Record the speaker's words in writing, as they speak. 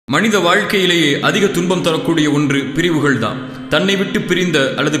மனித வாழ்க்கையிலேயே அதிக துன்பம் தரக்கூடிய ஒன்று பிரிவுகள் தான். தன்னை விட்டு பிரிந்த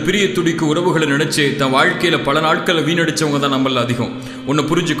அல்லது பிரிய துடிக்க உறவுகளை நினைச்சு தன் வாழ்க்கையில பல நாட்களை வீணடிச்சவங்க தான் நம்மள அதிகம். ஒன்று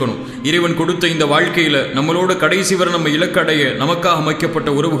புரிஞ்சுக்கணும், இறைவன் கொடுத்த இந்த வாழ்க்கையில நம்மளோட கடைசி வரை நம்ம இலக்கடைய நமக்காக அமைக்கப்பட்ட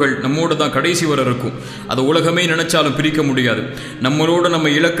உறவுகள் நம்மோட தான் கடைசி வரை இருக்கும். அதை உலகமே நினைச்சாலும் பிரிக்க முடியாது. நம்மளோட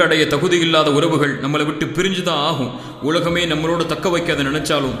நம்ம இலக்கடைய தகுதி இல்லாத உறவுகள் நம்மளை விட்டு பிரிஞ்சு தான் ஆகும். உலகமே நம்மளோட தக்க வைக்காத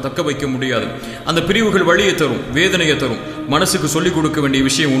நினைச்சாலும் தக்க வைக்க முடியாது. அந்த பிரிவுகள் வழியை தரும், வேதனையை தரும். மனசுக்கு சொல்லிக் கொடுக்க வேண்டிய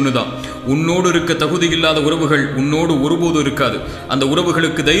விஷயம் ஒண்ணுதான், உன்னோடு இருக்க தகுதி இல்லாத உறவுகள் உன்னோடு ஒருபோதும் இருக்காது. அந்த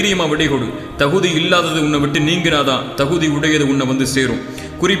உறவுகளுக்கு தைரியமா விடை கொடு. தகுதி இல்லாதது உன்னை விட்டு நீங்கினாதான் தகுதி உடையது உன்னை வந்து சேரும்.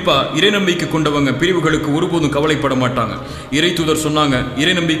 குறிப்பா இறை நம்பிக்கை கொண்டவங்க பிரிவுகளுக்கு ஒருபோதும் கவலைப்பட மாட்டாங்க. இறை தூதர் சொன்னாங்க,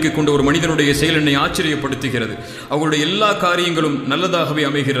 இறை நம்பிக்கை கொண்ட ஒரு மனிதனுடைய செயல் என்னை ஆச்சரியப்படுத்துகிறது. அவர்களுடைய எல்லா காரியங்களும் நல்லதாகவே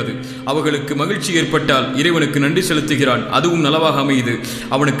அமைகிறது. அவர்களுக்கு மகிழ்ச்சி ஏற்பட்டால் இறைவனுக்கு நன்றி செலுத்துகிறான், அதுவும் நலவாக அமையுது.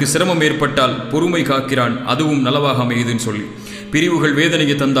 அவனுக்கு சிரமம் ஏற்பட்டால் பொறுமை காக்கிறான், அதுவும் நலவாக அமையுதுன்னு சொல்லி. பிரிவுகள்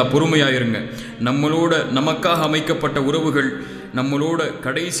வேதனையை தந்தா பொறுமையாயிருங்க. நம்மளோட நமக்காக அமைக்கப்பட்ட உறவுகள் நம்மளோட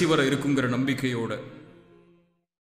கடைசி வரை இருக்குங்கிற நம்பிக்கையோட